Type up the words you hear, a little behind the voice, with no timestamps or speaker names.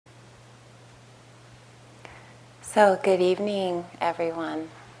So, good evening, everyone.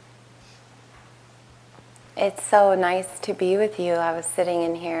 It's so nice to be with you. I was sitting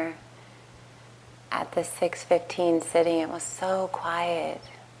in here at the 6:15 sitting. It was so quiet,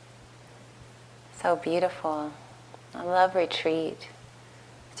 so beautiful. I love retreat.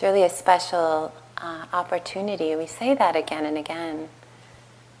 It's really a special opportunity. We say that again and again,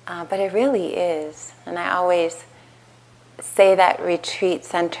 but it really is. And I always say that retreat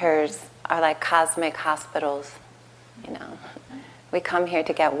centers are like cosmic hospitals. You know, we come here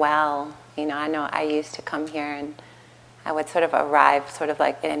to get well. You know I used to come here and I would sort of arrive sort of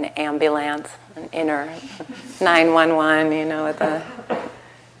like in an ambulance, an inner 911,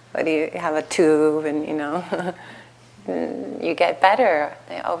 with you have a tube and, you get better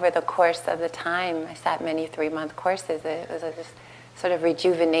over the course of the time. I sat many 3-month courses. It was just sort of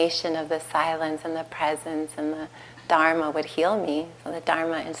rejuvenation of the silence and the presence, and the Dharma would heal me. So the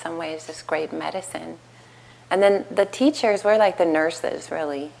Dharma in some ways is great medicine. And then the teachers were like the nurses,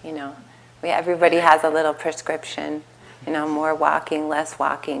 really, Everybody has a little prescription, more walking, less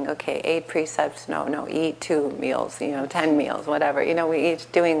walking. Okay, 8 precepts, no, eat 2 meals, 10 meals, whatever. We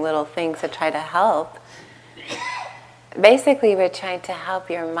each doing little things to try to help. Basically, we're trying to help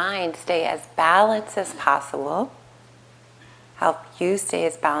your mind stay as balanced as possible, help you stay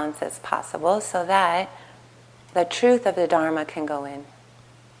as balanced as possible so that the truth of the Dharma can go in.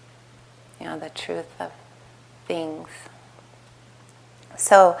 The truth of things.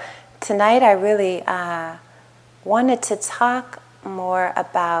 So tonight I really wanted to talk more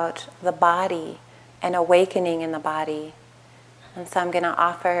about the body and awakening in the body. And so I'm going to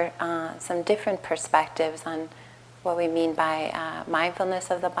offer some different perspectives on what we mean by mindfulness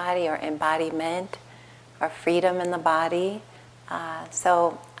of the body, or embodiment, or freedom in the body.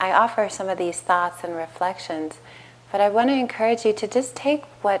 So I offer some of these thoughts and reflections, but I want to encourage you to just take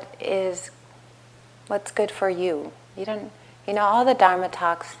what's good for you. You don't, all the Dharma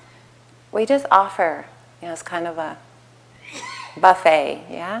talks, we just offer, it's kind of a buffet,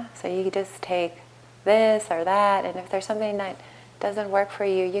 yeah? So you just take this or that, and if there's something that doesn't work for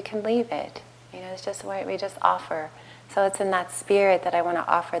you, you can leave it. It's just what we just offer. So it's in that spirit that I want to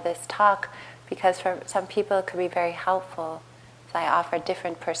offer this talk, because for some people it could be very helpful. So I offer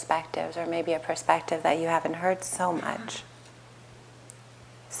different perspectives, or maybe a perspective that you haven't heard so much.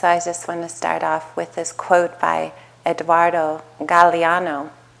 So I just want to start off with this quote by Eduardo Galeano.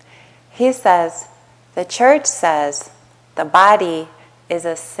 He says, "The church says the body is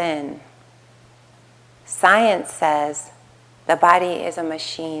a sin. Science says the body is a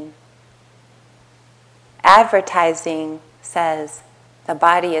machine. Advertising says the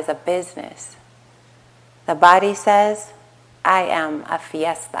body is a business. The body says, I am a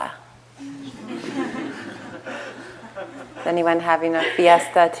fiesta." Is anyone having a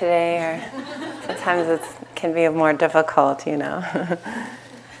fiesta today? Or sometimes it can be more difficult,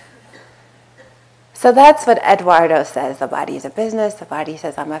 So that's what Eduardo says. The body is a business. The body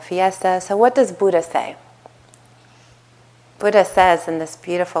says, I'm a fiesta. So what does Buddha say? Buddha says in this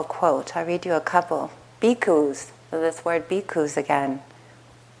beautiful quote, I'll read you a couple. Bhikkhus, so this word bhikkhus again.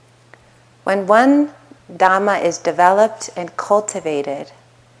 When one Dhamma is developed and cultivated,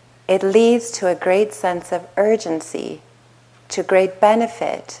 it leads to a great sense of urgency, to great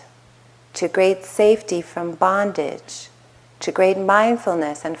benefit, to great safety from bondage, to great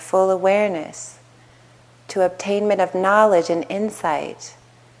mindfulness and full awareness, to obtainment of knowledge and insight,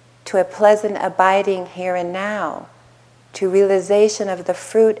 to a pleasant abiding here and now, to realization of the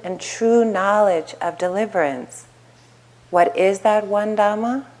fruit and true knowledge of deliverance. What is that one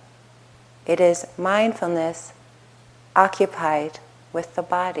Dhamma? It is mindfulness occupied with the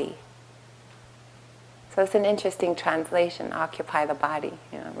body. So it's an interesting translation, occupy the body.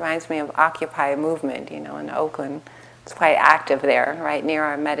 It reminds me of Occupy movement, in Oakland. It's quite active there, right near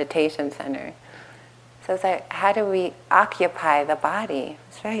our meditation center. So it's like, how do we occupy the body?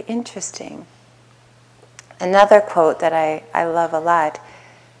 It's very interesting. Another quote that I love a lot.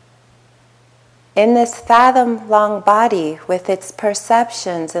 In this fathom-long body with its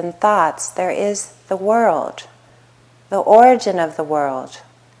perceptions and thoughts, there is the world, the origin of the world,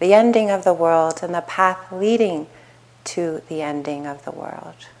 the ending of the world, and the path leading to the ending of the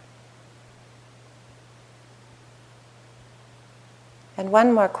world. And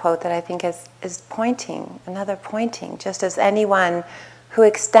one more quote that I think is pointing, just as anyone who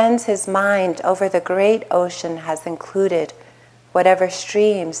extends his mind over the great ocean has included whatever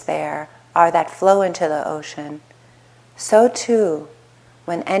streams there are that flow into the ocean, so too,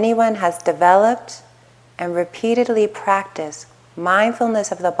 when anyone has developed and repeatedly practiced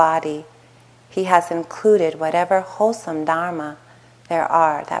mindfulness of the body, he has included whatever wholesome dharma there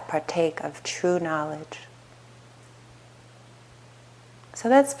are that partake of true knowledge. So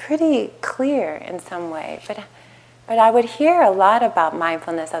that's pretty clear in some way. But I would hear a lot about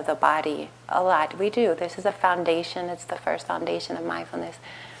mindfulness of the body, a lot. We do. This is a foundation. It's the first foundation of mindfulness.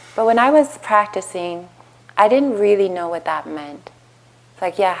 But when I was practicing, I didn't really know what that meant. It's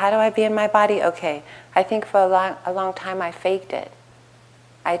like, yeah, how do I be in my body? Okay. I think for a long time I faked it.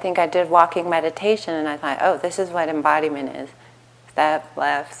 I think I did walking meditation and I thought, oh, this is what embodiment is. Step,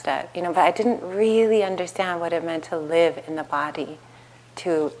 left, step. But I didn't really understand what it meant to live in the body,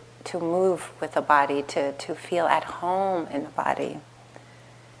 to move with the body, to feel at home in the body.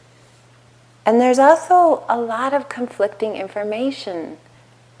 And there's also a lot of conflicting information,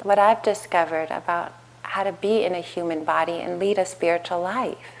 what I've discovered about how to be in a human body and lead a spiritual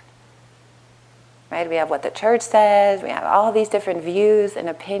life. Right? We have what the church says, we have all these different views and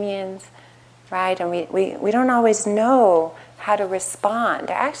opinions, right? And we don't always know how to respond.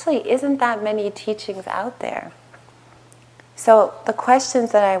 There actually isn't that many teachings out there. So the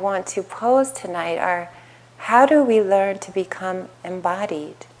questions that I want to pose tonight are, how do we learn to become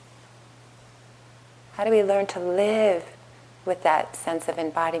embodied? How do we learn to live with that sense of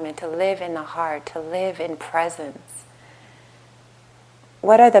embodiment, to live in the heart, to live in presence?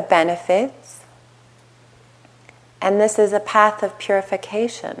 What are the benefits? And this is a path of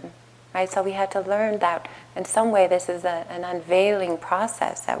purification, right? So we have to learn that in some way this is an unveiling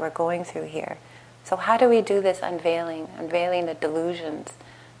process that we're going through here. So how do we do this unveiling the delusions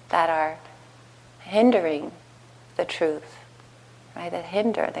that are hindering the truth, right? That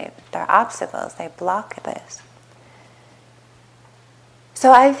hinder, they're obstacles, they block this.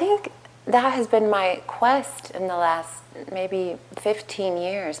 So I think that has been my quest in the last maybe 15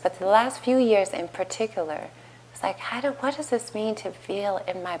 years, but the last few years in particular, it's like, what does this mean to feel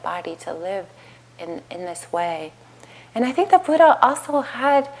in my body, to live in this way? And I think the Buddha also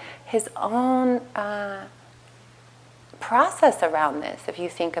had his own process around this, if you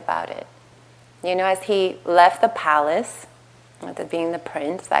think about it. As he left the palace, being the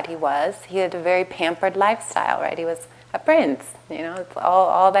prince that he had a very pampered lifestyle, right? He was a prince, it's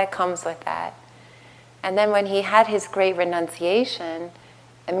all that comes with that. And then when he had his great renunciation,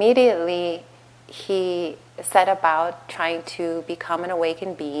 immediately he set about trying to become an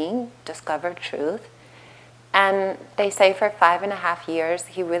awakened being, discover truth. And they say for 5.5 years,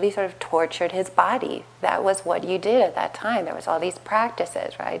 he really sort of tortured his body. That was what you did at that time. There was all these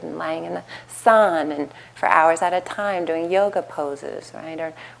practices, right? And lying in the sun and for hours at a time doing yoga poses,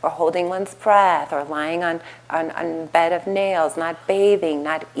 right? Or holding one's breath, or lying on a bed of nails, not bathing,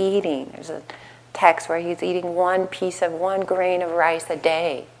 not eating. There's a text where he's eating one grain of rice a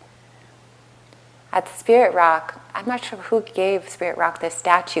day. At Spirit Rock, I'm not sure who gave Spirit Rock this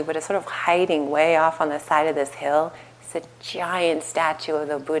statue, but it's sort of hiding way off on the side of this hill. It's a giant statue of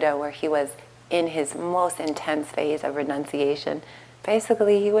the Buddha where he was in his most intense phase of renunciation.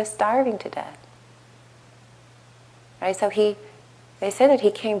 Basically, he was starving to death. Right? So they say that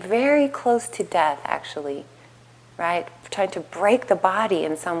he came very close to death, actually. Right? Trying to break the body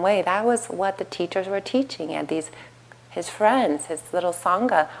in some way. That was what the teachers were teaching. And his friends, his little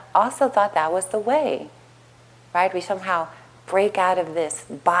sangha, also thought that was the way, right? We somehow break out of this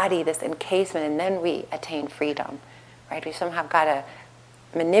body, this encasement, and then we attain freedom, right? We somehow got to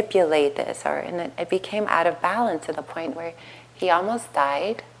manipulate this, and it became out of balance to the point where he almost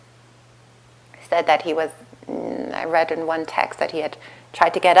died. He said that I read in one text that he had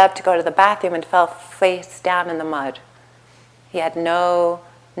tried to get up to go to the bathroom and fell face down in the mud. He had no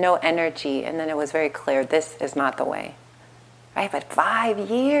energy, and then it was very clear, this is not the way. Right? But 5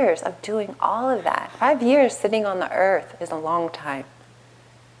 years of doing all of that, 5 years sitting on the earth is a long time.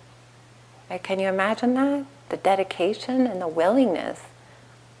 Right? Can you imagine that? The dedication and the willingness.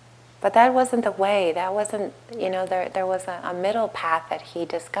 But that wasn't the way. That wasn't, there was a middle path that he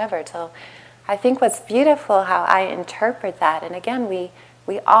discovered. So I think what's beautiful how I interpret that, and again,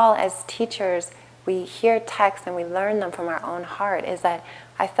 we all as teachers, we hear texts and we learn them from our own heart, is that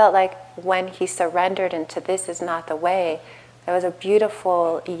I felt like when he surrendered into this is not the way, there was a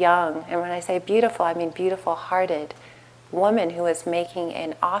beautiful young, and when I say beautiful, I mean beautiful-hearted woman who was making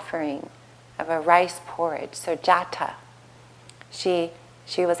an offering of a rice porridge, Sujata. She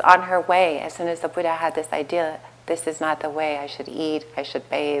was on her way as soon as the Buddha had this idea, this is not the way, I should eat, I should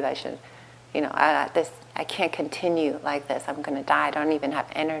bathe, I should, I can't continue like this, I'm going to die, I don't even have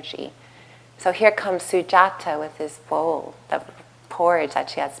energy. So here comes Sujata with this bowl of porridge that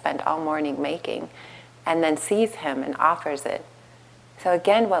she had spent all morning making, and then sees him and offers it. So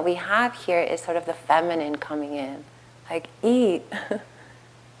again, what we have here is sort of the feminine coming in. Like, eat,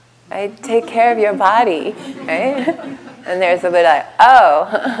 right? Take care of your body, right? And there's a bit like,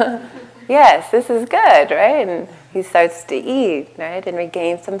 oh, yes, this is good, right? And he starts to eat, right, and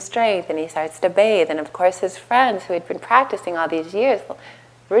regain some strength, and he starts to bathe. And of course his friends who had been practicing all these years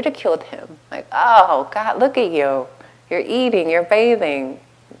ridiculed him. Like, oh, God, look at you. You're eating, you're bathing.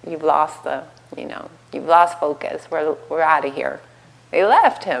 You've lost you've lost focus. We're out of here. They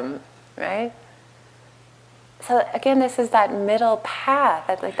left him, right? So again, this is that middle path.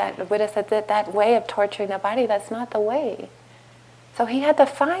 That the Buddha said that way of torturing the body, that's not the way. So he had to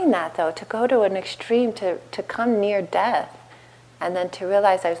find that, though, to go to an extreme, to come near death, and then to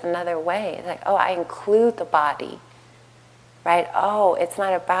realize there's another way. It's like, oh, I include the body, right? Oh, it's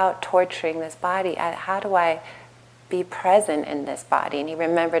not about torturing this body. How do I be present in this body? And he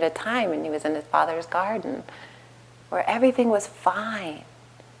remembered a time when he was in his father's garden where everything was fine,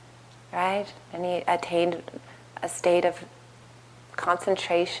 right? And he attained a state of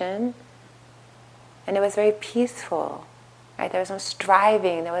concentration, and it was very peaceful. Right? There was no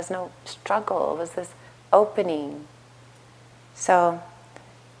striving, there was no struggle, it was this opening. So,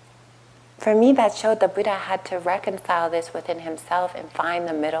 for me that showed the Buddha had to reconcile this within himself and find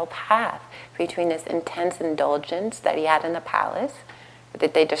the middle path between this intense indulgence that he had in the palace,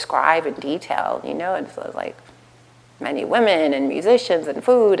 that they describe in detail, and so it was like many women and musicians and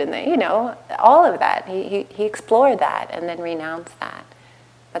food and all of that. He explored that and then renounced that.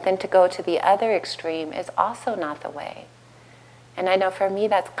 But then to go to the other extreme is also not the way. And I know for me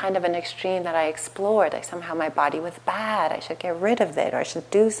that's kind of an extreme that I explored. Like somehow my body was bad, I should get rid of it, or I should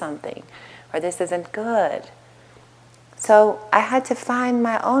do something, or this isn't good. So I had to find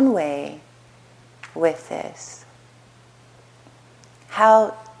my own way with this.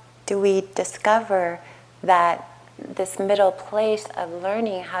 How do we discover that this middle place of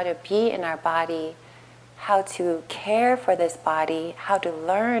learning how to be in our body, how to care for this body, how to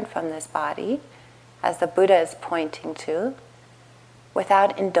learn from this body, as the Buddha is pointing to,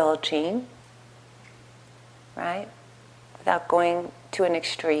 without indulging, right? Without going to an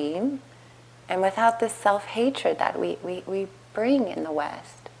extreme, and without this self-hatred that we bring in the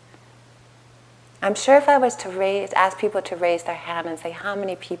West. I'm sure if I was to ask people to raise their hand and say how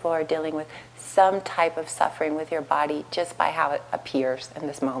many people are dealing with some type of suffering with your body just by how it appears in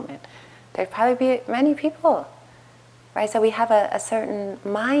this moment, there'd probably be many people, right? So we have a certain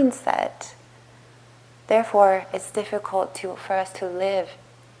mindset. Therefore, it's difficult for us to live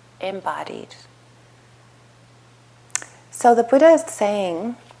embodied. So the Buddha is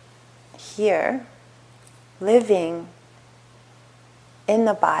saying here, living in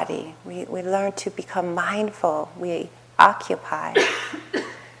the body, we learn to become mindful, we occupy.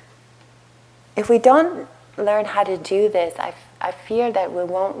 If we don't learn how to do this, I fear that we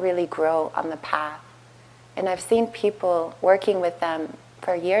won't really grow on the path. And I've seen people working with them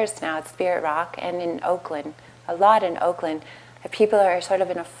for years now at Spirit Rock and in Oakland, a lot in Oakland, that people are sort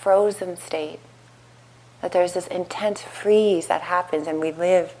of in a frozen state. That there's this intense freeze that happens and we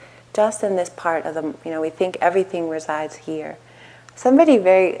live just in this part of the, we think everything resides here. Somebody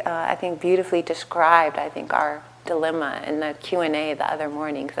very, I think, beautifully described, our dilemma in the Q&A the other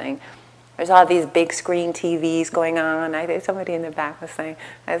morning, saying, there's all these big screen TVs going on. I think somebody in the back was saying,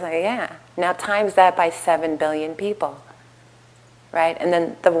 I was like, yeah. Now times that by 7 billion people. Right? And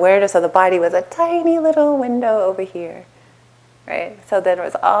then the awareness of the body was a tiny little window over here. Right? So there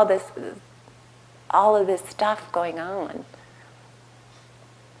was all of this stuff going on.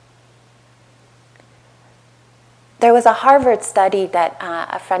 There was a Harvard study that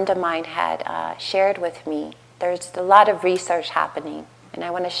a friend of mine had shared with me. There's a lot of research happening, and I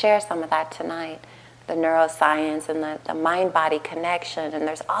want to share some of that tonight. The neuroscience and the mind-body connection, and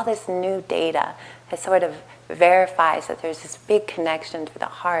there's all this new data that sort of verifies that there's this big connection to the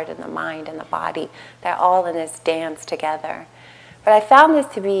heart and the mind and the body. They're all in this dance together. But I found this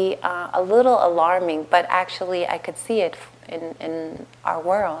to be a little alarming, but actually I could see it in our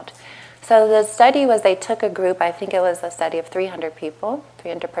world. So the study was, they took a group, I think it was a study of 300 people,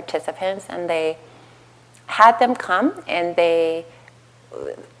 300 participants, and they had them come and they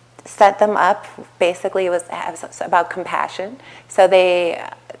set them up. Basically, it was about compassion. So they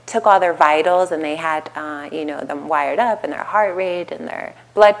took all their vitals and they had them wired up, and their heart rate and their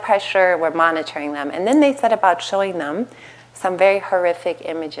blood pressure, were monitoring them. And then they set about showing them some very horrific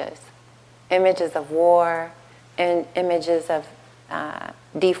images of war, and images of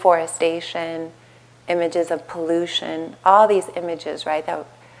deforestation, images of pollution, all these images, right,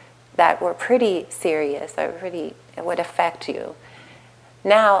 that were pretty serious, it would affect you.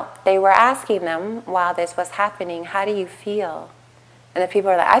 Now, they were asking them, while this was happening, how do you feel? And the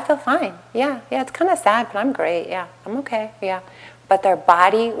people were like, I feel fine. Yeah, it's kind of sad, but I'm great. Yeah, I'm okay. Yeah. But their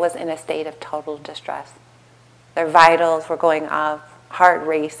body was in a state of total distress. Their vitals were going off. heart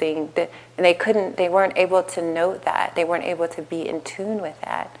racing, and they weren't able to note that. They weren't able to be in tune with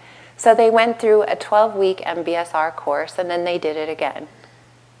that. So they went through a 12-week MBSR course, and then they did it again.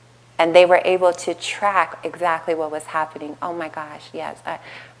 And they were able to track exactly what was happening. Oh my gosh, yes, I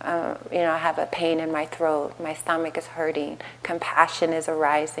have a pain in my throat. My stomach is hurting. Compassion is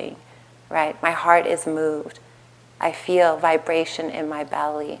arising, right? My heart is moved. I feel vibration in my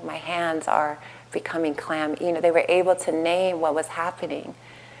belly. My hands are becoming clammy. They were able to name what was happening.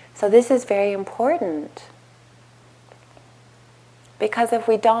 So this is very important. Because if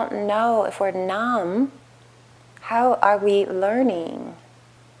we don't know, if we're numb, how are we learning?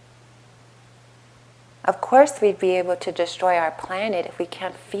 Of course we'd be able to destroy our planet if we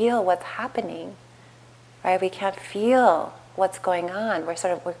can't feel what's happening, right? We can't feel what's going on. We're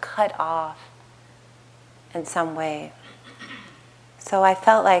cut off in some way. So I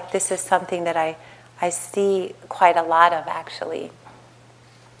felt like this is something that I see quite a lot of, actually,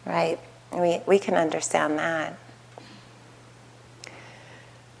 right? We can understand that.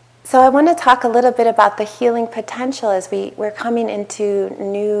 So I want to talk a little bit about the healing potential as we're coming into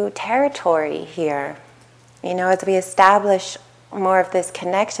new territory here. As we establish more of this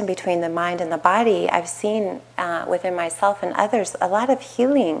connection between the mind and the body, I've seen within myself and others a lot of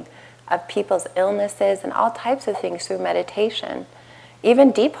healing of people's illnesses and all types of things through meditation.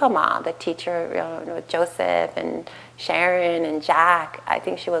 Even Deepa Ma, the teacher, with Joseph and Sharon and Jack, I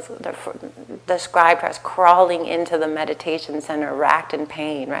think she was described her as crawling into the meditation center, racked in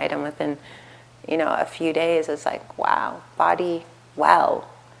pain, right? And within, a few days, it's like, wow, body well.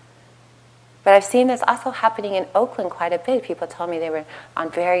 But I've seen this also happening in Oakland quite a bit. People told me they were on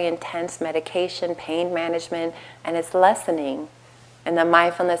very intense medication, pain management, and it's lessening. In the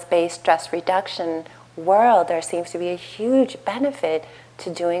mindfulness-based stress reduction world, there seems to be a huge benefit to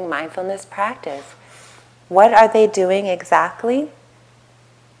doing mindfulness practice. What are they doing exactly?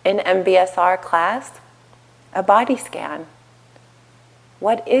 In MBSR class, a body scan.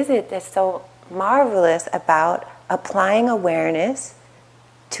 What is it that's so marvelous about applying awareness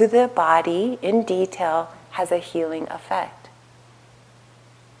to the body in detail has a healing effect?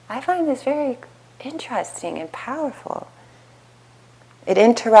 I find this very interesting and powerful. It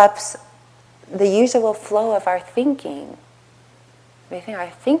interrupts the usual flow of our thinking. I think our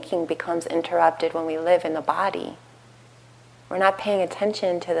thinking becomes interrupted when we live in the body. We're not paying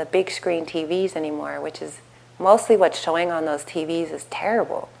attention to the big screen TVs anymore, which is mostly what's showing on those TVs is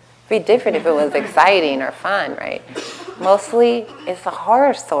terrible. It'd be different if it was exciting or fun, right? Mostly it's a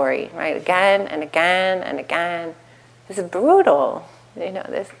horror story, right? Again and again and again. This is brutal.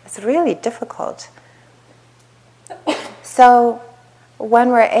 It's really difficult. So when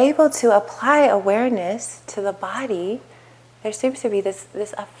we're able to apply awareness to the body, there seems to be this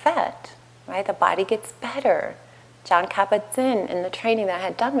effect, right? The body gets better. John Kabat-Zinn, in the training that I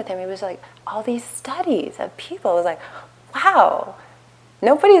had done with him, he was like, all these studies of people, it was like, wow,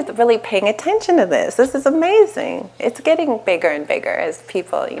 nobody's really paying attention to this. This is amazing. It's getting bigger and bigger as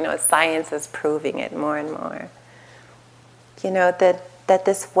people, science is proving it more and more. That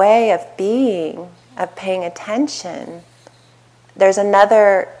this way of being, of paying attention. There's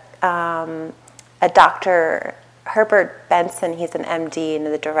another, a Dr. Herbert Benson, he's an MD and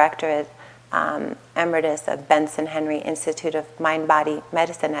the director at Emeritus of Benson Henry Institute of Mind-Body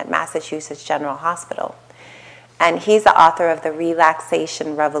Medicine at Massachusetts General Hospital. And he's the author of The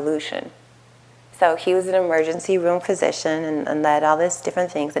Relaxation Revolution. So he was an emergency room physician and led all these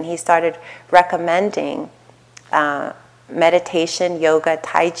different things. And he started recommending meditation, yoga,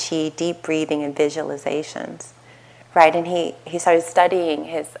 Tai Chi, deep breathing, and visualizations. Right? And he started studying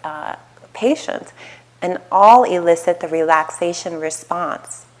his patients. And all elicit the relaxation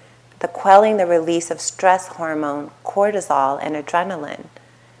response, the quelling the release of stress hormone, cortisol, and adrenaline.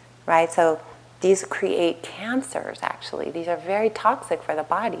 Right? So these create cancers, actually. These are very toxic for the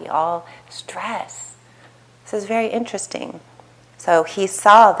body, all stress. This is very interesting. So he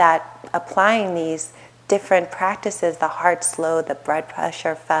saw that applying these different practices, the heart slowed, the blood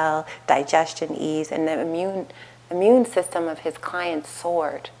pressure fell, digestion eased, and the immune system of his clients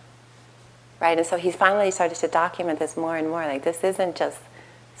soared. Right? And so he finally started to document this more and more. Like, this isn't just,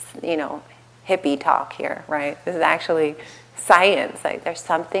 hippie talk here, right? This is actually science. Like, there's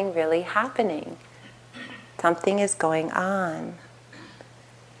something really happening. Something is going on.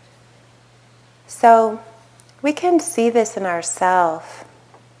 So we can see this in ourselves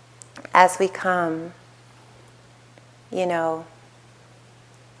as we come. We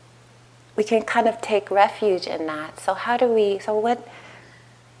can kind of take refuge in that. So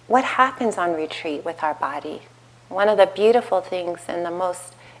what happens on retreat with our body? One of the beautiful things and the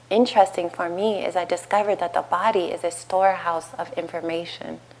most interesting for me is I discovered that the body is a storehouse of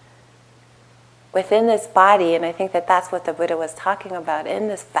information. Within this body, and I think that that's what the Buddha was talking about, in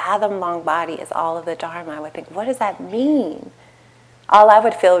this fathom-long body is all of the Dharma. I would think, what does that mean? All I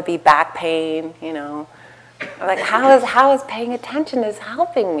would feel would be back pain, Like, how is paying attention is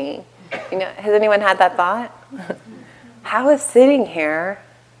helping me? Has anyone had that thought? How is sitting here,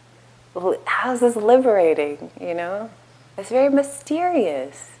 how is this liberating, It's very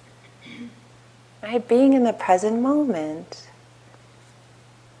mysterious. Right? Being in the present moment.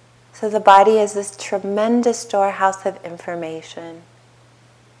 So the body is this tremendous storehouse of information.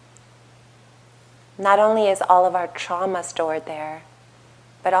 Not only is all of our trauma stored there,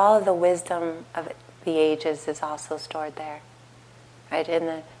 but all of the wisdom of the ages is also stored there. Right? In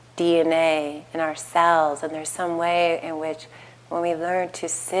the DNA, in our cells, and there's some way in which when we learn to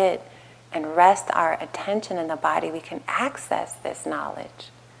sit and rest our attention in the body, we can access this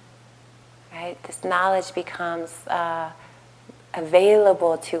knowledge. Right? This knowledge becomes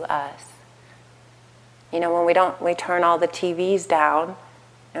available to us. When we turn all the TVs down,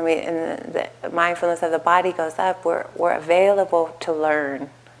 and the mindfulness of the body goes up, we're available to learn.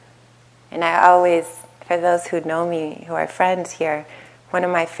 And I always, for those who know me, who are friends here, one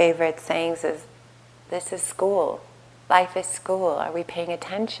of my favorite sayings is, this is school. Life is school. Are we paying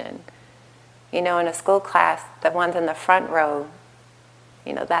attention? In a school class, the ones in the front row,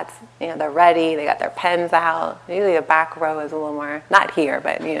 they're ready, they got their pens out. Usually the back row is a little more, not here,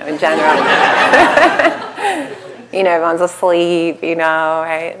 but, in general. Everyone's asleep,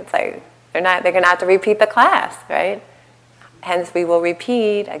 right? It's like, they're going to have to repeat the class, right? Hence, we will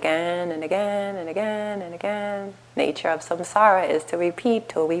repeat again and again and again and again. Nature of samsara is to repeat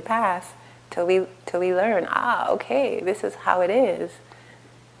till we pass, till we learn, okay, this is how it is.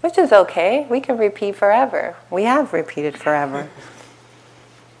 Which is okay. We can repeat forever. We have repeated forever.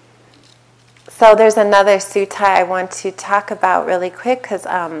 So there's another sutta I want to talk about really quick because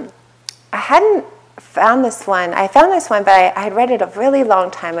I hadn't found this one. I found this one, but I had read it a really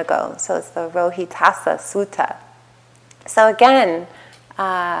long time ago. So it's the Rohitassa Sutta. So again,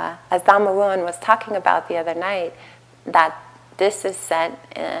 as Dhamma was talking about the other night, that this is set,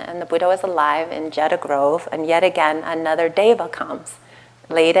 and the Buddha was alive in Jeta Grove, and yet again another Deva comes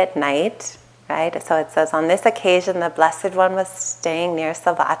late at night, right? So it says, on this occasion the Blessed One was staying near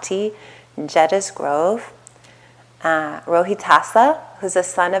Savatthi, in Jeta's Grove. Rohitassa, who's the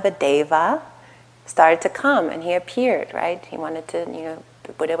son of a Deva, started to come, and he appeared, right? He wanted to,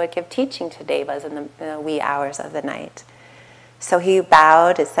 the Buddha would give teaching to Devas in the wee hours of the night. So he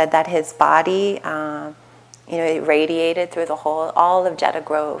bowed. It said that his body, it radiated through all of Jeta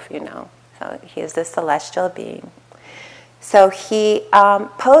Grove, So he is this celestial being. So he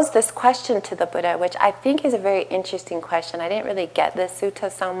posed this question to the Buddha, which I think is a very interesting question. I didn't really get this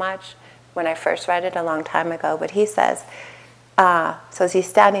sutta so much when I first read it a long time ago, but he says, so as he's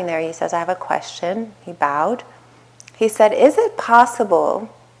standing there, he says, I have a question. He bowed. He said, is it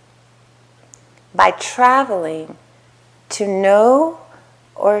possible by traveling to know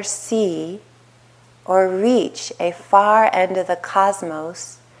or see or reach a far end of the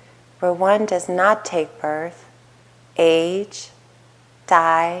cosmos where one does not take birth, age,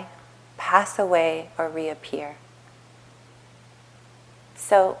 die, pass away, or reappear?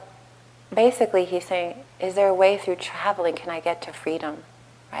 So basically he's saying, is there a way through traveling can I get to freedom?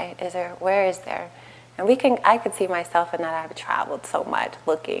 Right? Where is there? And I could see myself in that. I've traveled so much,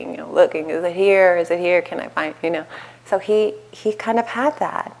 looking, is it here, can I find, So he kind of had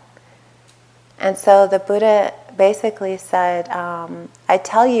that. And so the Buddha basically said, I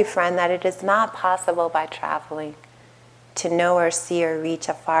tell you, friend, that it is not possible by traveling to know or see or reach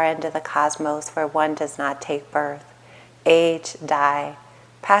a far end of the cosmos where one does not take birth, age, die,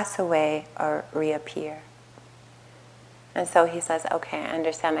 pass away, or reappear. And so he says, okay, I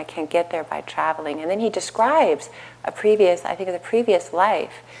understand I can't get there by traveling. And then he describes a previous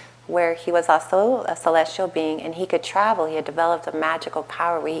life where he was also a celestial being and he could travel. He had developed a magical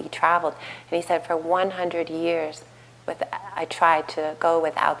power where he traveled. And he said, for 100 years, I tried to go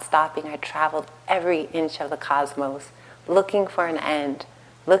without stopping. I traveled every inch of the cosmos, looking for an end,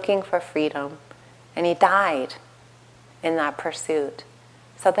 looking for freedom. And he died in that pursuit.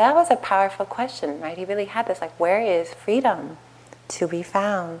 So that was a powerful question, right? He really had this, where is freedom to be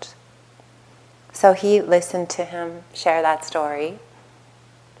found? So he listened to him share that story.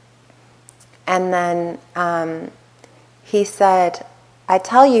 And then he said, I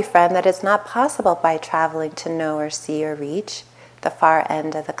tell you, friend, that it's not possible by traveling to know or see or reach the far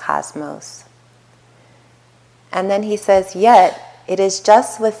end of the cosmos. And then he says, yet it is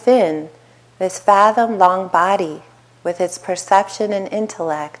just within this fathom-long body with its perception and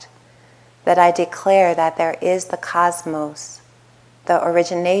intellect, that I declare that there is the cosmos, the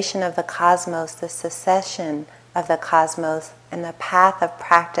origination of the cosmos, the cessation of the cosmos, and the path of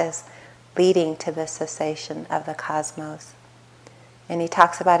practice leading to the cessation of the cosmos. And he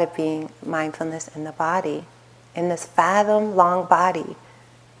talks about it being mindfulness in the body. In this fathom-long body,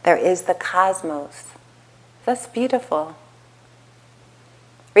 there is the cosmos. That's beautiful.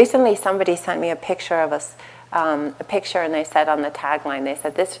 Recently, somebody sent me a picture of us, a picture, and they said on the tagline, they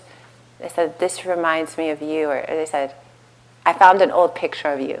said, this reminds me of you, or they said, I found an old picture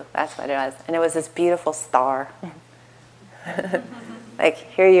of you. That's what it was. And it was this beautiful star. Like,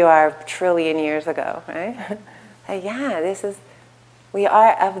 here you are a trillion years ago, right? Like, yeah, we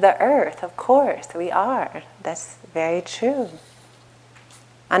are of the earth, of course, we are. That's very true.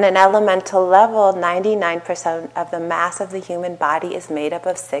 On an elemental level, 99% of the mass of the human body is made up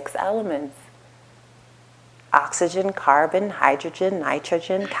of 6 elements. Oxygen, carbon, hydrogen,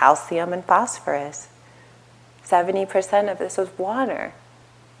 nitrogen, calcium, and phosphorus. 70% of this is water.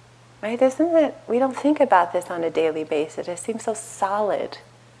 Right? Isn't it? We don't think about this on a daily basis. It seems so solid.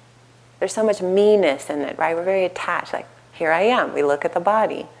 There's so much meanness in it, right? We're very attached. Like, here I am. We look at the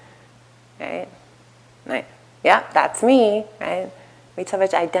body. Right? Right. Yeah, that's me. Right? We have so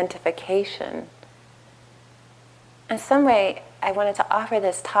much identification. In some way, I wanted to offer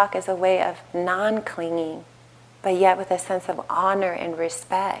this talk as a way of non-clinging, but yet with a sense of honor and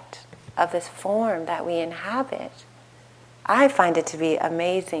respect of this form that we inhabit. I find it to be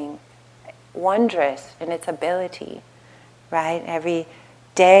amazing, wondrous in its ability, right? Every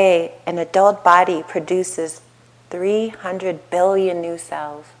day, an adult body produces 300 billion new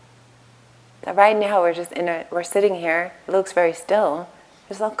cells. So right now, we're sitting here, it looks very still.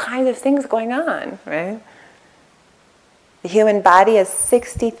 There's all kinds of things going on, right? The human body has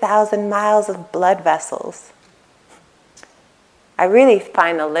 60,000 miles of blood vessels. I really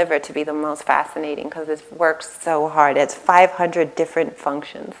find the liver to be the most fascinating because it works so hard. It's 500 different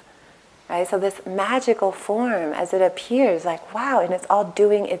functions, right? So this magical form, as it appears, like, wow, and it's all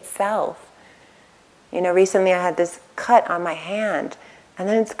doing itself. You know, recently I had this cut on my hand, and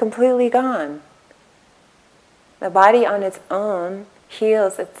then it's completely gone. The body on its own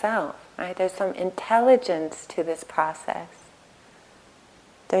heals itself, right? There's some intelligence to this process.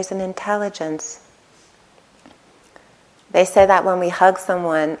 There's an intelligence. They say that when we hug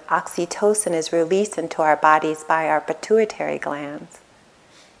someone, oxytocin is released into our bodies by our pituitary glands.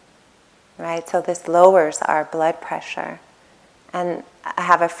 Right? So this lowers our blood pressure. And I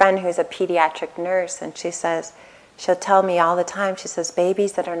have a friend who's a pediatric nurse, and she says, she'll tell me all the time, she says,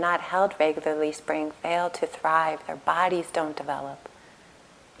 babies that are not held regularly spring fail to thrive. Their bodies don't develop.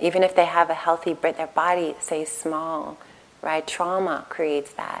 Even if they have a healthy brain, their body stays small. Right? Trauma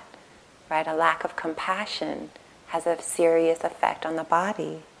creates that. Right? A lack of compassion has a serious effect on the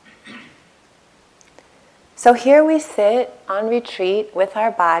body. So here we sit on retreat with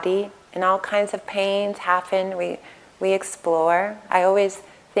our body, and all kinds of pains happen. We explore. I always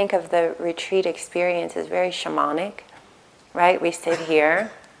think of the retreat experience as very shamanic, right? We sit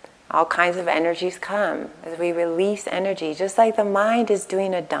here, all kinds of energies come as we release energy, just like the mind is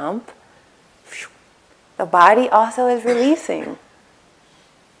doing a dump. The body also is releasing.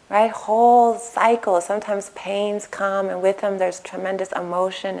 Right? Whole cycle. Sometimes pains come, and with them there's tremendous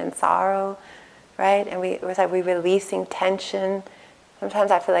emotion and sorrow. Right? And it's like we're releasing tension.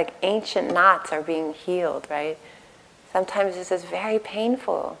 Sometimes I feel like ancient knots are being healed. Right? Sometimes this is very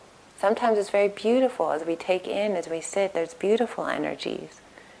painful. Sometimes it's very beautiful. As we take in, as we sit, there's beautiful energies.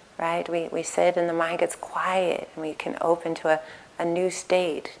 Right? We sit and the mind gets quiet, and we can open to a new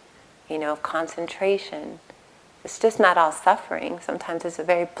state, of concentration. It's just not all suffering. Sometimes it's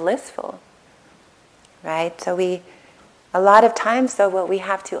very blissful, right? So a lot of times though, what we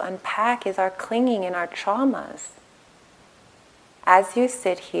have to unpack is our clinging and our traumas. As you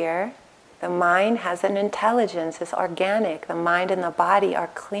sit here, the mind has an intelligence, it's organic. The mind and the body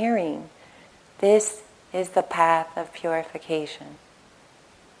are clearing. This is the path of purification.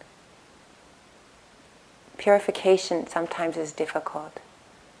 Purification sometimes is difficult.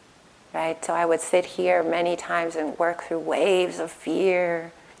 Right? So I would sit here many times and work through waves of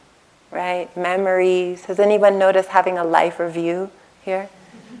fear, right? Memories. Has anyone noticed having a life review here?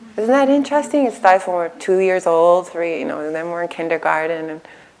 Isn't that interesting? It starts when we're 2 years old, 3, and then we're in kindergarten, and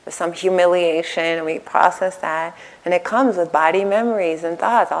there's some humiliation, and we process that. And it comes with body memories and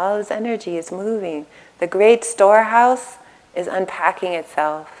thoughts. All this energy is moving. The great storehouse is unpacking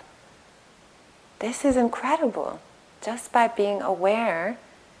itself. This is incredible. Just by being aware,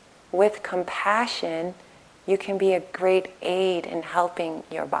 with compassion, you can be a great aid in helping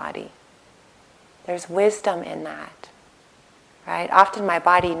your body. There's wisdom in that. right? Often my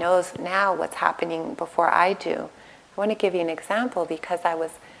body knows now what's happening before I do. I want to give you an example because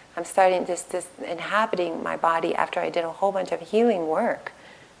I'm starting just inhabiting my body after I did a whole bunch of healing work.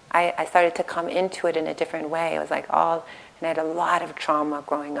 I started to come into it in a different way. It was like and I had a lot of trauma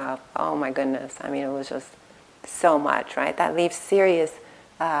growing up. Oh my goodness. I mean, it was just so much, right? That leaves serious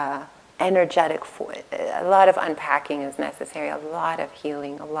energetic, a lot of unpacking is necessary, a lot of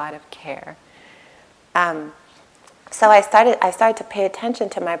healing, a lot of care. So I started to pay attention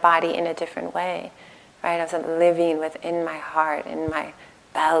to my body in a different way, right? I was living within my heart, in my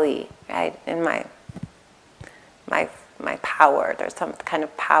belly, right? In my power. There's some kind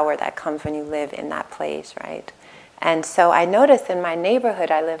of power that comes when you live in that place, right? And so I noticed in my neighborhood,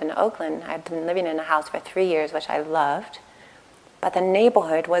 I live in Oakland, I'd been living in a house for 3 years, which I loved, but the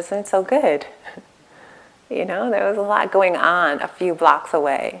neighborhood wasn't so good. There was a lot going on a few blocks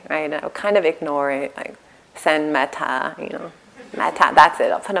away, right? I would kind of ignore it, like send metta, metta, that's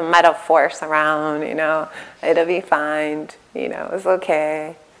it. I'll put a metta force around, it'll be fine, it's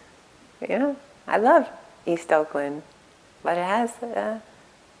okay. I love East Oakland, but it has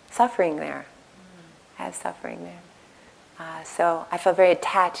suffering there. It has suffering there. So I feel very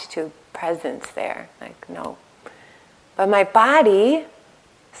attached to presence there, like no. But my body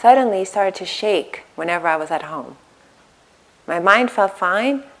suddenly started to shake whenever I was at home. My mind felt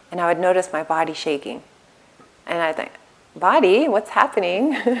fine, and I would notice my body shaking. And I think, body, what's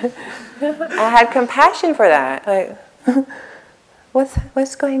happening? I had compassion for that. Like,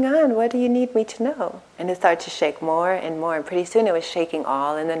 what's going on? What do you need me to know? And it started to shake more and more. And pretty soon it was shaking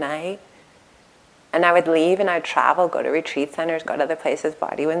all in the night. And I would leave and I'd travel, go to retreat centers, go to other places,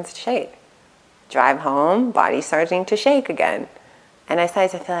 body wouldn't shake. Drive home, body starting to shake again. And I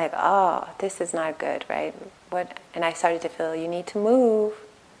started to feel like, oh, this is not good, right? And I started to feel, you need to move.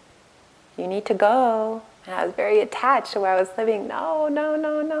 You need to go. And I was very attached to where I was living. No.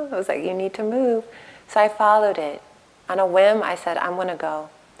 It was like, you need to move. So I followed it. On a whim, I said, I'm going to go.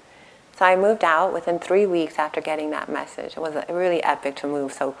 So I moved out within 3 weeks after getting that message. It was really epic to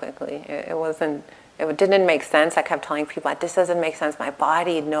move so quickly. It didn't make sense. I kept telling people, this doesn't make sense. My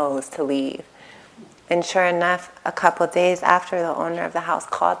body knows to leave. And sure enough, a couple of days after, the owner of the house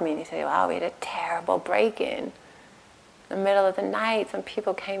called me and he said, wow, we had a terrible break-in. In the middle of the night, some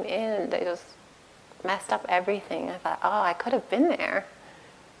people came in. They just messed up everything. I thought, oh, I could have been there.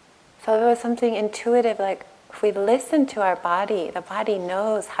 So there was something intuitive, like if we listen to our body, the body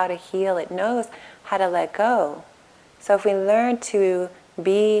knows how to heal. It knows how to let go. So if we learn to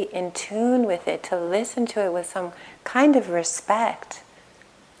be in tune with it, to listen to it with some kind of respect,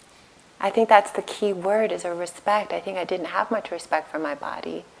 I think that's the key word, is a respect. I think I didn't have much respect for my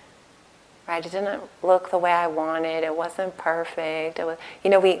body. Right? It didn't look the way I wanted. It wasn't perfect. It was,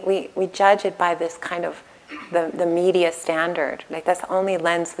 we judge it by this kind of the media standard. Like that's the only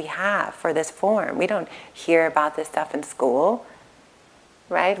lens we have for this form. We don't hear about this stuff in school.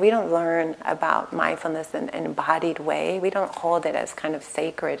 Right? We don't learn about mindfulness in an embodied way. We don't hold it as kind of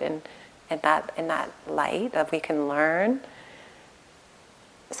sacred in that light of we can learn.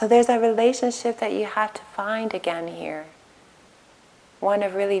 So there's a relationship that you have to find again here. One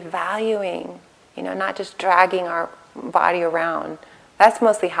of really valuing, not just dragging our body around. That's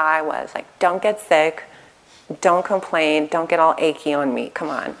mostly how I was. Like, don't get sick, don't complain, don't get all achy on me. Come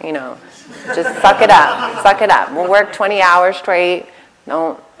on, just suck it up. We'll work 20 hours straight.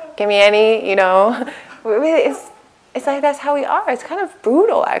 Don't give me any, Really, it's like that's how we are. It's kind of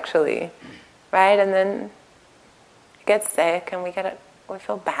brutal, actually, right? And then you get sick, and we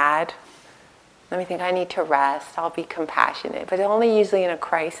feel bad. Then we think, I need to rest, I'll be compassionate. But only usually in a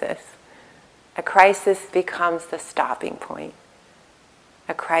crisis. A crisis becomes the stopping point.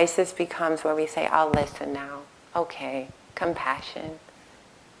 A crisis becomes where we say, I'll listen now. Okay, compassion.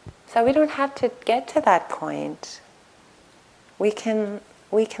 So we don't have to get to that point. We can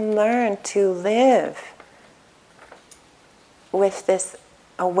learn to live with this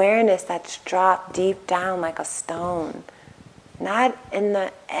awareness that's dropped deep down like a stone. Not in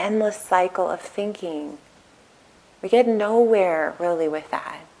the endless cycle of thinking. We get nowhere really with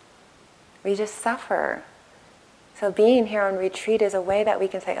that. We just suffer. So being here on retreat is a way that we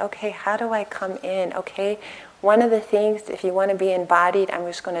can say, okay, how do I come in? Okay, one of the things, if you want to be embodied, I'm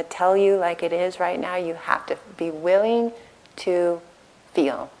just going to tell you like it is right now, you have to be willing to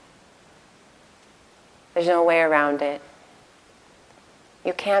feel. There's no way around it.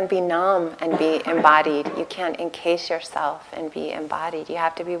 You can't be numb and be embodied. You can't encase yourself and be embodied. You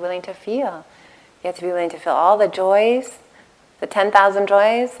have to be willing to feel. You have to be willing to feel all the joys, the 10,000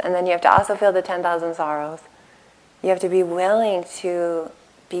 joys, and then you have to also feel the 10,000 sorrows. You have to be willing to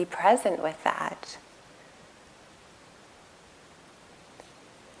be present with that.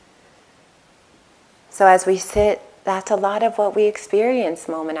 So as we sit, that's a lot of what we experience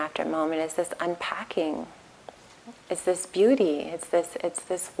moment after moment, is this unpacking. It's this beauty, it's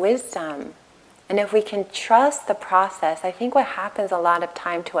this wisdom. And if we can trust the process, I think what happens a lot of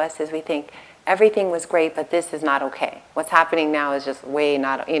time to us is we think everything was great, but this is not okay. What's happening now is just way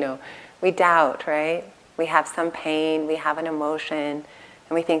not, we doubt, right? We have some pain, we have an emotion,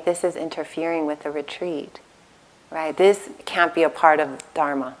 and we think this is interfering with the retreat, right? This can't be a part of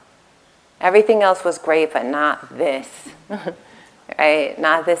Dharma. Everything else was great, but not this, right?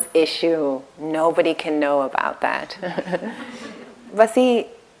 Not this issue. Nobody can know about that. But see,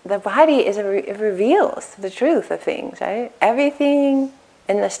 the body it reveals the truth of things, right? Everything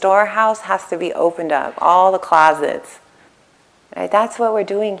in the storehouse has to be opened up, all the closets, right? That's what we're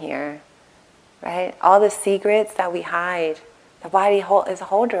doing here, right? All the secrets that we hide, the body is a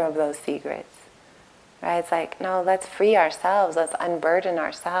holder of those secrets. Right? It's like, no, let's free ourselves. Let's unburden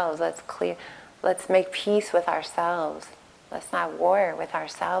ourselves. Let's make peace with ourselves. Let's not war with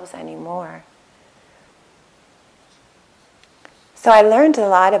ourselves anymore. So I learned a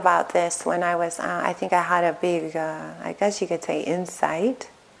lot about this when I was, I think I had a big, I guess you could say,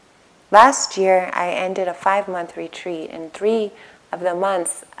 insight. Last year, I ended a 5-month retreat. And 3 of the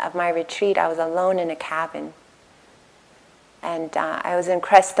months of my retreat, I was alone in a cabin. And I was in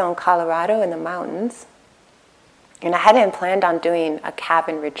Crestone, Colorado, in the mountains. And I hadn't planned on doing a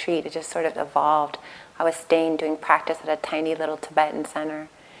cabin retreat. It just sort of evolved. I was staying, doing practice at a tiny little Tibetan center.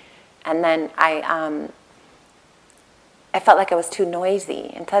 And then I felt like it was too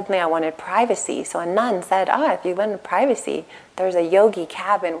noisy. And suddenly I wanted privacy. So a nun said, if you want privacy, there's a yogi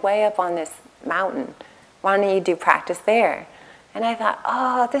cabin way up on this mountain. Why don't you do practice there? And I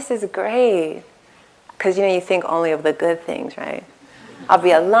thought, this is great. Because, you think only of the good things, right? I'll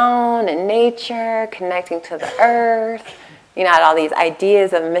be alone in nature, connecting to the earth. I had all these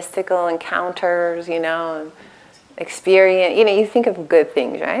ideas of mystical encounters, and experience. You think of good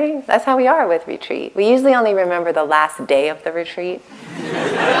things, right? That's how we are with retreat. We usually only remember the last day of the retreat.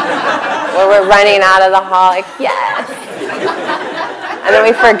 Where we're running out of the hall, like, yes! And then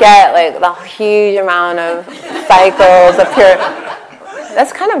we forget, the huge amount of cycles of pure...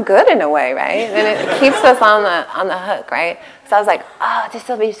 That's kind of good in a way, right? And it keeps us on the hook, right? So I was like, this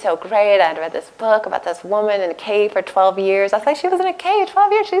will be so great. I'd read this book about this woman in a cave for 12 years. I was like, she was in a cave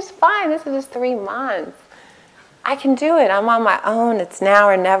 12 years. She's fine. This is just 3 months. I can do it. I'm on my own. It's now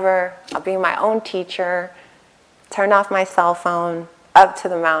or never. I'll be my own teacher. Turn off my cell phone. Up to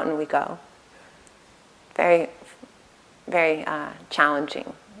the mountain we go. Very, very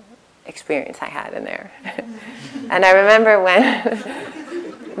challenging experience I had in there. And I remember when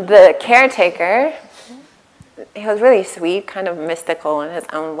the caretaker, he was really sweet, kind of mystical in his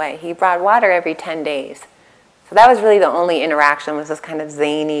own way. He brought water every 10 days. So that was really the only interaction, was this kind of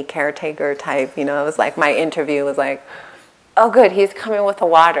zany caretaker type. It was like my interview was like, oh good, he's coming with the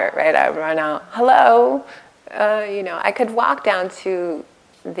water, right? I run out, hello. I could walk down to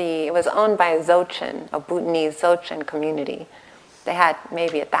it was owned by a Dzogchen, a Bhutanese Dzogchen community. They had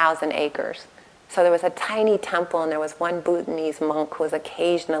maybe 1,000 acres. So there was a tiny temple, and there was one Bhutanese monk who was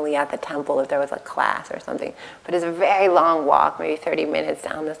occasionally at the temple if there was a class or something. But it's a very long walk, maybe 30 minutes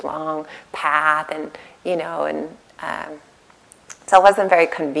down this long path, and so it wasn't very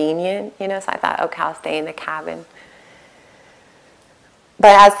convenient, so I thought, okay, I'll stay in the cabin.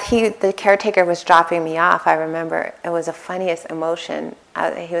 But as the caretaker was dropping me off, I remember it was the funniest emotion.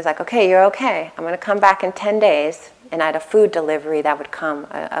 He was like, okay, you're okay. I'm going to come back in 10 days. And I had a food delivery that would come.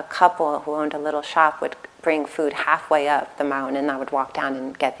 A couple who owned a little shop would bring food halfway up the mountain, and I would walk down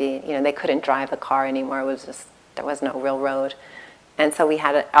and get they couldn't drive the car anymore. It was just, there was no real road. And so we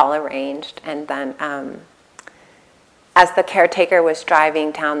had it all arranged. And then as the caretaker was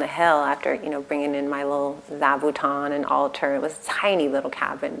driving down the hill after, bringing in my little zabuton and altar, it was a tiny little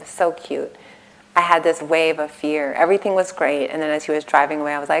cabin. It was so cute. I had this wave of fear. Everything was great. And then as he was driving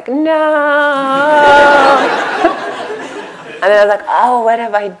away, I was like, no! And then I was like, what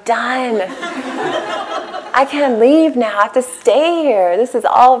have I done? I can't leave now. I have to stay here. This is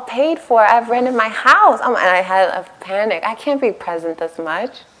all paid for. I've rented my house. And I had a panic. I can't be present this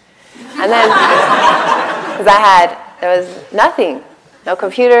much. And then, because there was nothing. No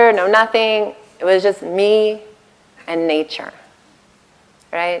computer, no nothing. It was just me and nature,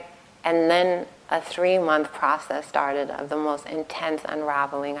 right? And then a 3-month process started of the most intense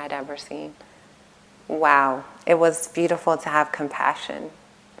unraveling I'd ever seen. Wow, it was beautiful to have compassion.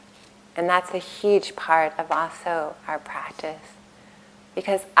 And that's a huge part of also our practice.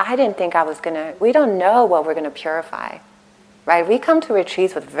 Because I didn't think we don't know what we're going to purify, right? We come to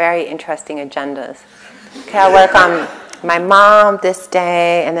retreats with very interesting agendas. Okay, I work on my mom this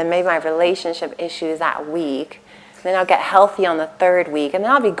day, and then maybe my relationship issues that week. And then I'll get healthy on the 3rd week, and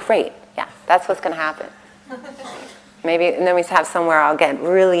then I'll be great. Yeah, that's what's going to happen. Maybe, and then we have somewhere I'll get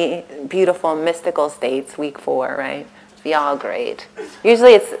really beautiful mystical states week 4, right? Be all great.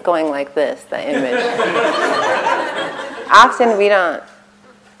 Usually it's going like this, the image. Often we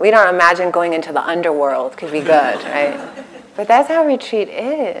don't imagine going into the underworld could be good, right? But that's how retreat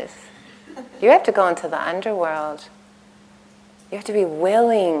is. You have to go into the underworld. You have to be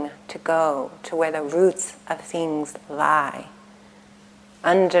willing to go to where the roots of things lie.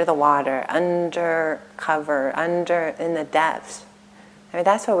 Under the water, under cover, in the depths. I mean,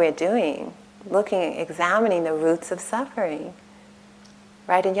 that's what we're doing. Examining the roots of suffering.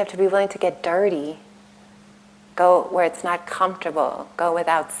 Right? And you have to be willing to get dirty. Go where it's not comfortable. Go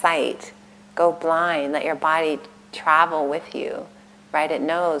without sight. Go blind. Let your body travel with you. Right? It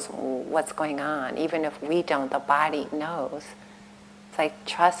knows what's going on. Even if we don't, the body knows. It's like,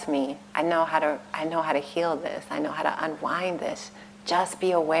 trust me. I know how to heal this. I know how to unwind this. Just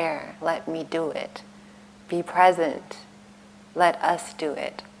be aware. Let me do it. Be present. Let us do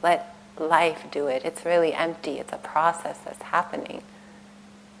it. Let life do it. It's really empty. It's a process that's happening.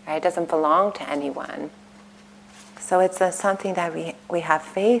 Right? It doesn't belong to anyone. So it's something that we have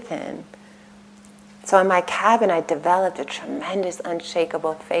faith in. So in my cabin, I developed a tremendous,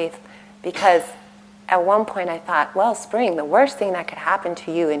 unshakable faith because at one point I thought, well, Spring, the worst thing that could happen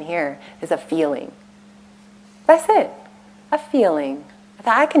to you in here is a feeling. That's it. A feeling. I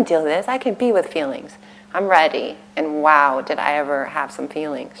thought, I can deal with this. I can be with feelings. I'm ready. And wow, did I ever have some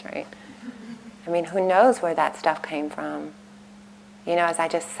feelings, right? I mean, who knows where that stuff came from? You know, as I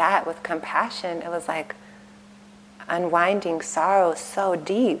just sat with compassion, it was like unwinding sorrow so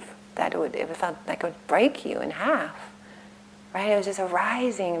deep that it felt like it would break you in half. Right? It was just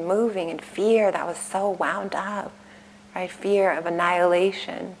arising and moving, and fear that was so wound up. Right? Fear of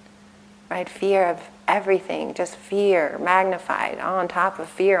annihilation. Right? Fear of everything, just fear magnified on top of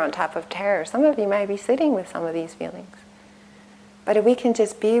fear, on top of terror. Some of you might be sitting with some of these feelings. But if we can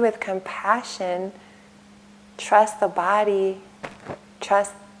just be with compassion, trust the body,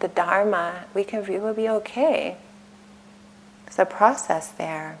 trust the Dharma, we will be okay. It's a process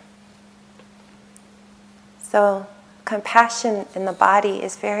there. So compassion in the body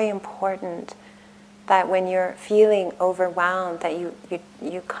is very important. That when you're feeling overwhelmed, that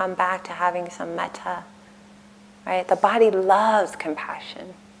you come back to having some metta, right? The body loves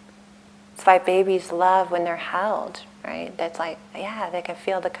compassion. That's why babies love when they're held, right? That's like, yeah, they can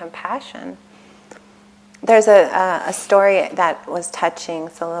feel the compassion. There's a story that was touching.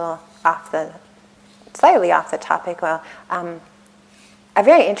 It's a little slightly off the topic. Well, I'm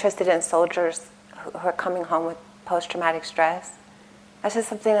very interested in soldiers who are coming home with post-traumatic stress. That's just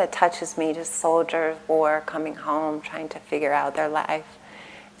something that touches me, just soldiers, war, coming home, trying to figure out their life.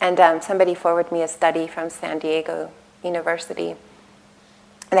 And somebody forwarded me a study from San Diego University. And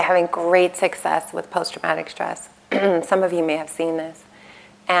they're having great success with post-traumatic stress. Some of you may have seen this.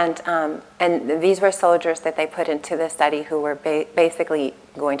 And these were soldiers that they put into the study who were basically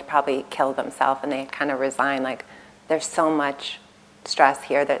going to probably kill themselves, and they had kind of resigned, like, there's so much stress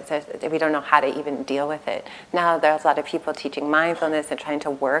here that we don't know how to even deal with it. Now there's a lot of people teaching mindfulness and trying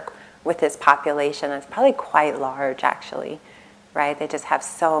to work with this population that's probably quite large, actually, right? They just have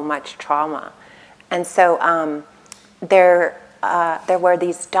so much trauma. And so there were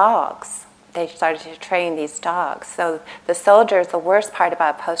these dogs. They started to train these dogs. So the soldiers, the worst part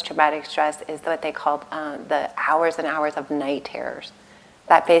about post-traumatic stress is what they called the hours and hours of night terrors.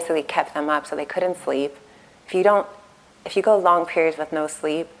 That basically kept them up so they couldn't sleep. If you go long periods with no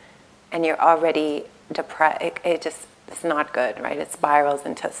sleep and you're already depressed, it's not good, right? It spirals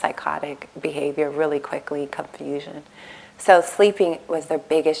into psychotic behavior really quickly, confusion. So sleeping was their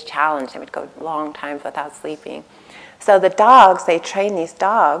biggest challenge. They would go long times without sleeping. So the dogs, they train these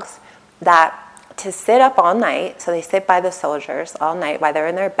dogs to sit up all night. So they sit by the soldiers all night while they're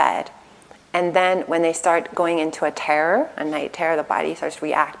in their bed. And then when they start going into a night terror, the body starts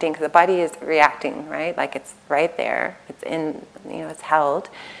reacting, because the body is reacting, right? Like it's right there. It's it's held.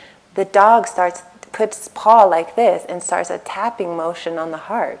 The dog puts its paw like this and starts a tapping motion on the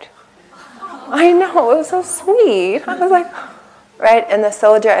heart. I know, it was so sweet. I was like, right? And the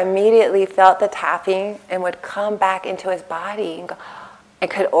soldier immediately felt the tapping and would come back into his body and go, and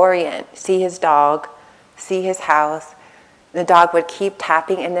could orient, see his dog, see his house. The dog would keep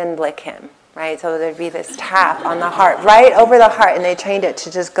tapping and then lick him. Right, so there'd be this tap on the heart, right over the heart, and they trained it to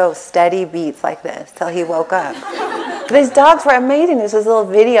just go steady beats like this till he woke up. These dogs were amazing. There's this little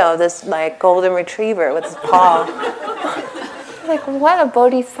video of this like golden retriever with his paw. Like, what a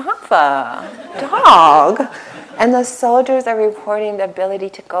bodhisattva dog! And the soldiers are reporting the ability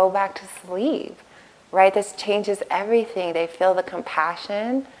to go back to sleep, right? This changes everything. They feel the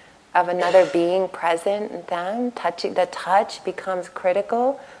compassion of another being present in them. The touch becomes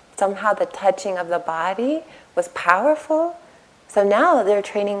critical. Somehow the touching of the body was powerful. So now they're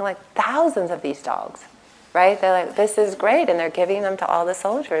training like thousands of these dogs, right? They're like, this is great. And they're giving them to all the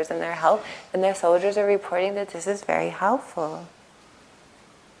soldiers, and their soldiers are reporting that this is very helpful.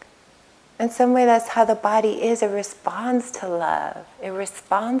 In some way, that's how the body is. It responds to love. It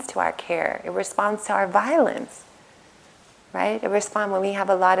responds to our care. It responds to our violence, right? It responds when we have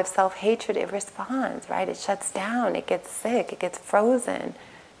a lot of self-hatred. It responds, right? It shuts down. It gets sick. It gets frozen.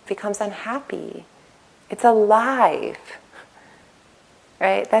 It becomes unhappy. It's alive,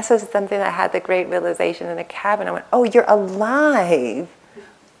 right? This was something that I had the great realization in the cabin. I went, oh, you're alive.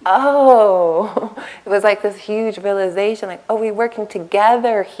 Oh, it was like this huge realization, like, oh, we're working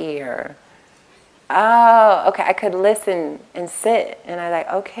together here. Oh, okay, I could listen and sit, and I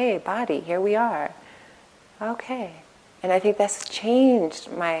like, okay, body, here we are. Okay. And I think that's changed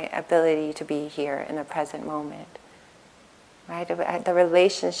my ability to be here in the present moment. Right? The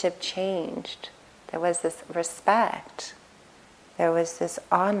relationship changed. There was this respect. There was this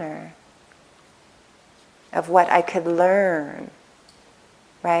honor of what I could learn.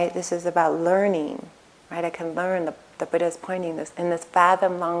 Right? This is about learning. Right? I can learn. The Buddha is pointing this. In this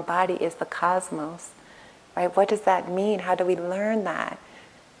fathom-long body is the cosmos. Right? What does that mean? How do we learn that?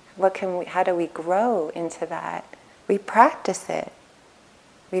 How do we grow into that? We practice it.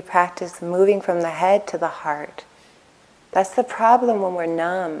 We practice moving from the head to the heart. That's the problem when we're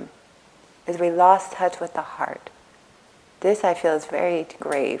numb, is we lost touch with the heart. This, I feel, is very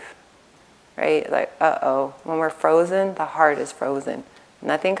grave. Right? Like, uh-oh. When we're frozen, the heart is frozen.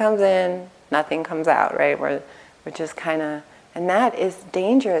 Nothing comes in, nothing comes out, right? We're just kind of, and that is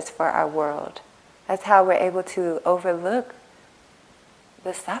dangerous for our world. That's how we're able to overlook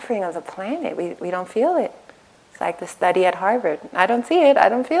the suffering of the planet. We don't feel it. It's like the study at Harvard. I don't see it, I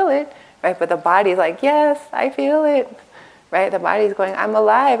don't feel it, right? But the body's like, yes, I feel it, right? The body's going, I'm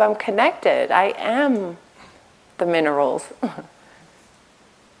alive, I'm connected, I am the minerals,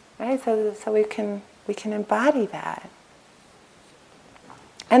 right? So we can embody that.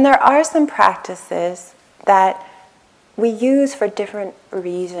 And there are some practices that we use for different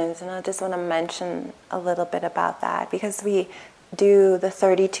reasons, and I just want to mention a little bit about that, because we do the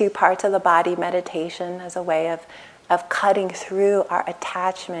 32 parts of the body meditation as a way of cutting through our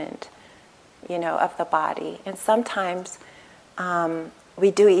attachment, of the body. And sometimes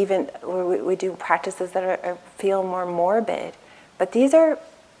we do practices that feel more morbid, but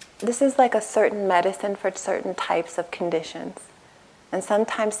this is like a certain medicine for certain types of conditions. And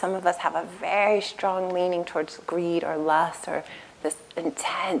sometimes some of us have a very strong leaning towards greed or lust or this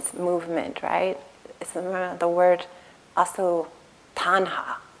intense movement, right? It's the word also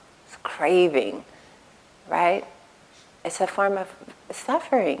tanha, it's craving, right? It's a form of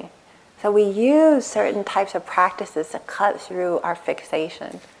suffering. So we use certain types of practices to cut through our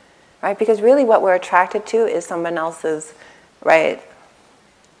fixation, right? Because really what we're attracted to is someone else's, right?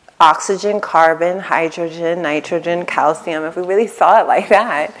 Oxygen, carbon, hydrogen, nitrogen, calcium. If we really saw it like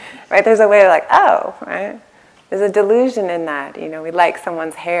that, right? There's a way like, oh, right? There's a delusion in that. We like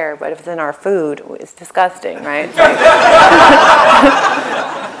someone's hair, but if it's in our food, it's disgusting, right? It's like,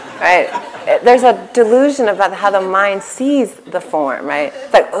 right? There's a delusion about how the mind sees the form, right?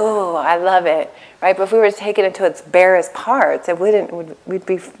 It's like, oh, I love it, right? But if we were to take it into its barest parts, we'd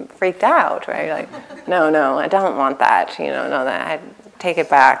be freaked out, right? Like, no, I don't want that. No, that. Take it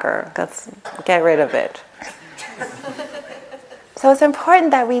back, or let's get rid of it. So it's important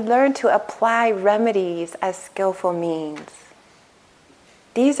that we learn to apply remedies as skillful means.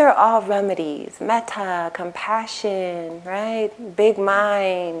 These are all remedies. Metta, compassion, right? Big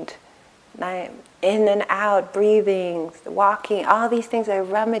mind, in and out, breathing, walking, all these things are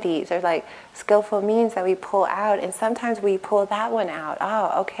remedies. They're like skillful means that we pull out, and sometimes we pull that one out.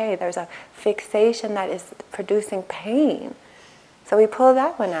 Oh, okay, there's a fixation that is producing pain. So we pull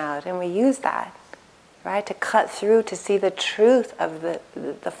that one out and we use that, right, to cut through, to see the truth of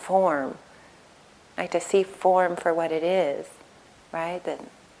the form, right, to see form for what it is, right,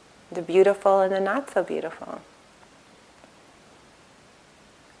 the beautiful and the not so beautiful.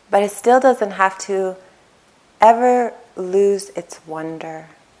 But it still doesn't have to ever lose its wonder.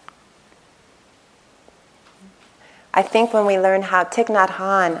 I think when we learn how Thich Nhat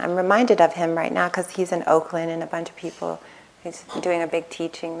Hanh, I'm reminded of him right now because he's in Oakland and a bunch of people. He's doing a big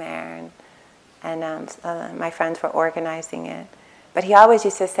teaching there, and my friends were organizing it. But he always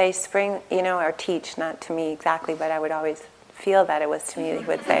used to say, spring, or teach, not to me exactly, but I would always feel that it was to me, he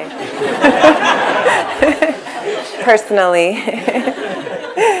would say. Personally.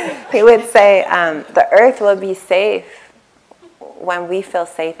 He would say, the earth will be safe when we feel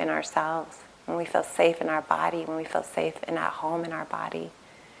safe in ourselves, when we feel safe in our body, when we feel safe and at home in our body.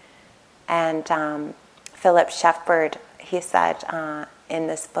 And Philip Shepard, he said in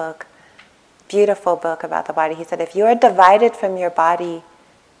this book, beautiful book about the body, he said, if you are divided from your body,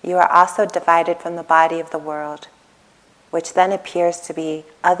 you are also divided from the body of the world, which then appears to be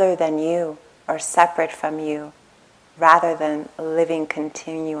other than you or separate from you, rather than a living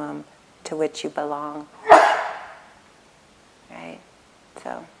continuum to which you belong. Right?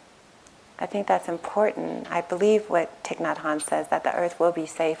 So I think that's important. I believe what Thich Nhat Hanh says, that the earth will be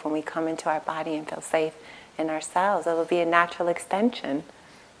safe when we come into our body and feel safe in ourselves. It will be a natural extension.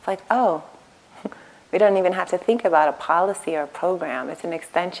 It's like, oh, we don't even have to think about a policy or a program. It's an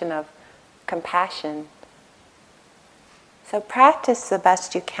extension of compassion. So practice the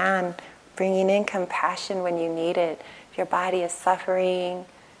best you can, bringing in compassion when you need it. If your body is suffering,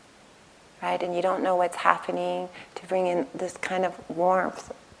 right, and you don't know what's happening, to bring in this kind of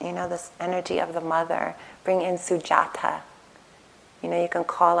warmth, this energy of the mother. Bring in Sujata. You can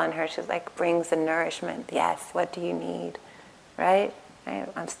call on her. She's like, brings the nourishment. Yes, what do you need? Right?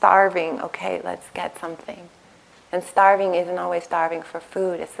 I'm starving. Okay, let's get something. And starving isn't always starving for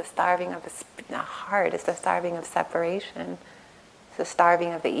food. It's the starving of the heart. It's the starving of separation. It's the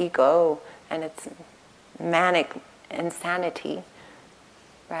starving of the ego and its manic insanity,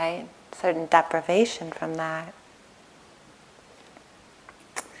 right? Certain deprivation from that.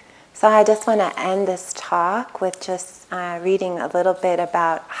 So I just want to end this talk with just reading a little bit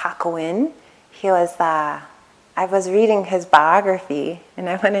about Hakuin. I was reading his biography, and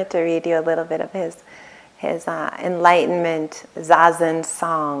I wanted to read you a little bit of his enlightenment zazen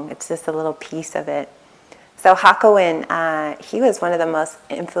song. It's just a little piece of it. So Hakuin, he was one of the most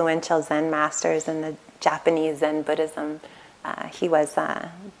influential Zen masters in the Japanese Zen Buddhism. He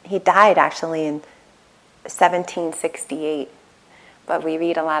died actually in 1768. But we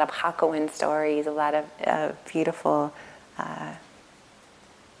read a lot of Hakuin stories, a lot of beautiful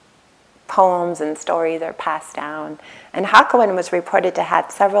poems and stories are passed down. And Hakuin was reported to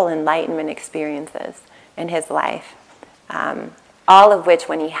have several enlightenment experiences in his life, all of which,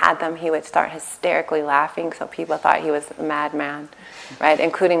 when he had them, he would start hysterically laughing, so people thought he was a madman, right?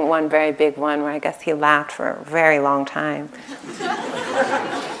 Including one very big one where I guess he laughed for a very long time.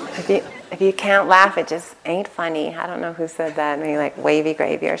 If you can't laugh, it just ain't funny. I don't know who said that, maybe like Wavy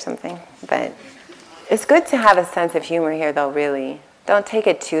Gravy or something. But it's good to have a sense of humor here, though, really. Don't take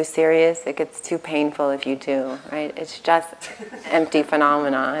it too serious. It gets too painful if you do, right? It's just empty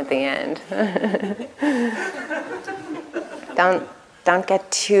phenomena at the end. Don't get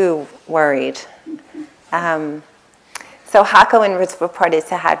too worried. So Hakuin was reported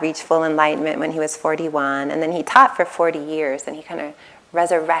to have reached full enlightenment when he was 41, and then he taught for 40 years, and he kind of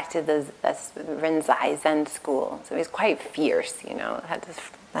resurrected the Rinzai Zen school. So he was quite fierce, had this,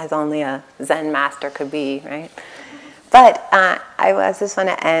 as only a Zen master could be, right? But I just want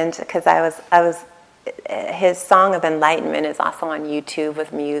to end because his Song of Enlightenment is also on YouTube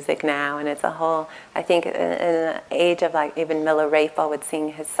with music now, and it's a whole, I think in an age of like even Milarepa would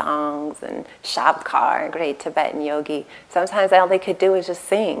sing his songs, and Shabkar, a great Tibetan yogi. Sometimes all they could do was just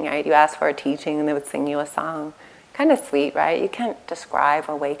sing, right? You ask for a teaching and they would sing you a song. Kind of sweet, right? You can't describe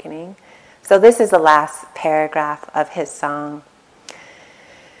awakening. So this is the last paragraph of his song.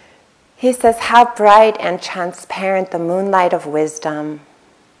 He says, how bright and transparent the moonlight of wisdom.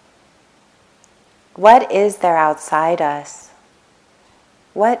 What is there outside us?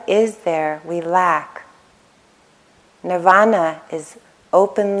 What is there we lack? Nirvana is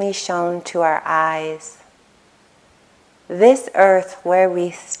openly shown to our eyes. This earth where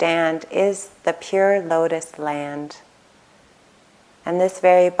we stand is the pure lotus land. And this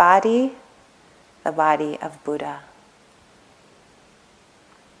very body, the body of Buddha.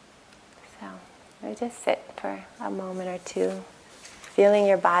 So we just sit for a moment or two, feeling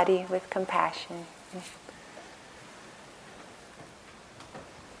your body with compassion.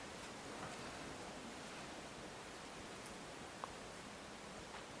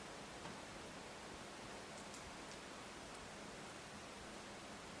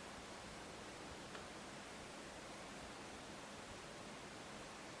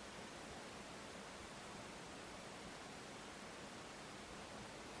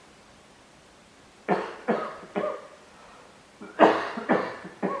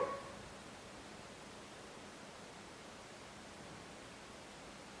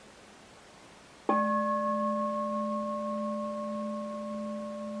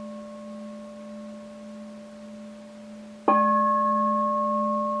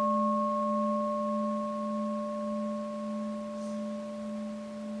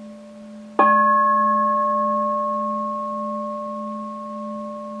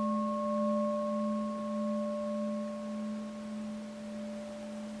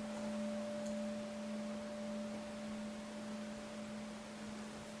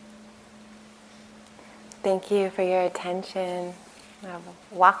 Thank you for your attention.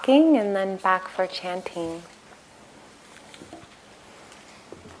 Walking and then back for chanting.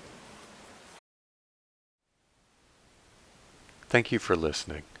 Thank you for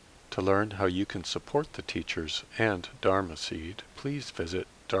listening. To learn how you can support the teachers and Dharma Seed, please visit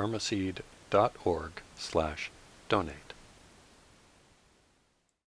dharmaseed.org/donate.